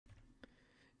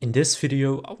In this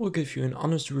video, I will give you an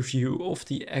honest review of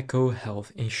the Acko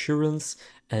health insurance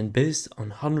and based on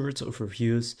hundreds of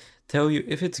reviews, tell you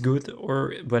if it's good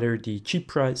or whether the cheap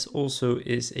price also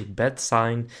is a bad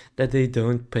sign that they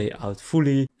don't pay out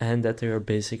fully and that they are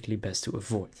basically best to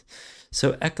avoid.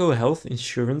 So Acko health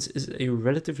insurance is a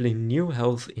relatively new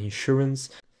health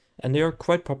insurance and they are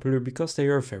quite popular because they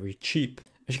are very cheap.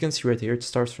 As you can see right here, it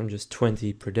starts from just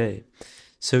 20 per day.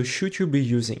 So should you be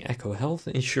using Acko health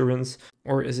insurance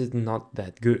or is it not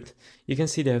that good? You can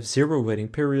see they have 0 waiting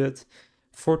period,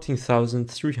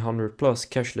 14,300 plus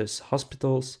cashless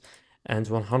hospitals, and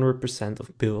 100%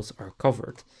 of bills are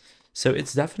covered. So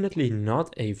it's definitely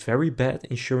not a very bad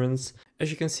insurance. As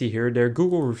you can see here, their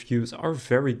Google reviews are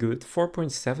very good,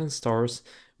 4.7 stars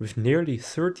with nearly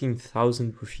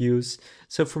 13,000 reviews.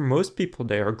 So for most people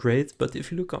they are great, but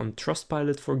if you look on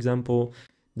Trustpilot, for example,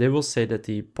 they will say that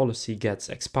the policy gets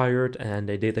expired and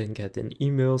they didn't get an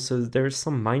email. So there's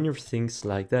some minor things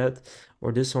like that.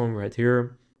 Or this one right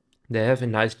here. They have a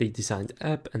nicely designed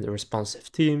app and a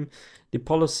responsive team. The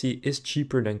policy is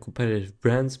cheaper than competitive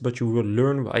brands, but you will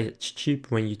learn why it's cheap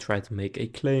when you try to make a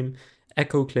claim.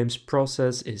 Acko claims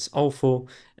process is awful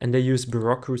and they use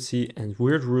bureaucracy and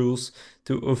weird rules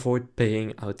to avoid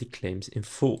paying out the claims in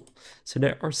full. So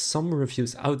there are some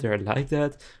reviews out there like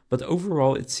that, but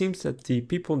overall it seems that the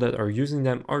people that are using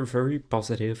them are very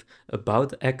positive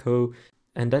about Acko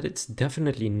and that it's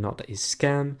definitely not a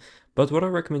scam. But what I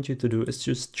recommend you to do is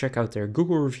just check out their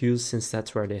Google reviews, since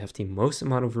that's where they have the most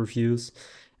amount of reviews.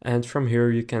 And from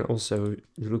here you can also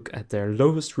look at their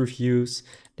lowest reviews,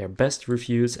 their best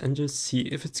reviews, and just see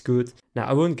if it's good. Now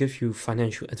I won't give you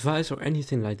financial advice or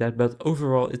anything like that, but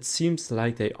overall it seems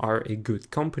like they are a good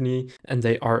company and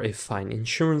they are a fine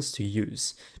insurance to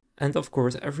use. And of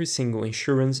course every single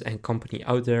insurance and company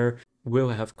out there will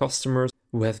have customers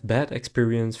who have bad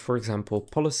experience. For example,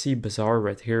 Policy Bazaar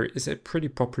right here is a pretty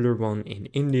popular one in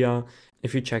India.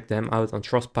 If you check them out on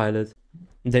Trustpilot,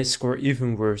 they score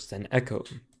even worse than Acko.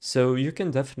 So you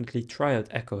can definitely try out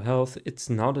Acko Health.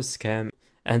 It's not a scam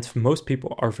and most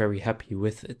people are very happy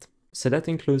with it. So that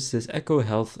includes this Acko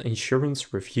Health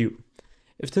insurance review.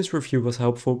 If this review was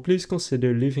helpful, please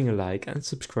consider leaving a like and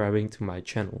subscribing to my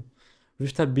channel.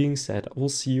 With that being said, I will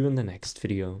see you in the next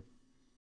video.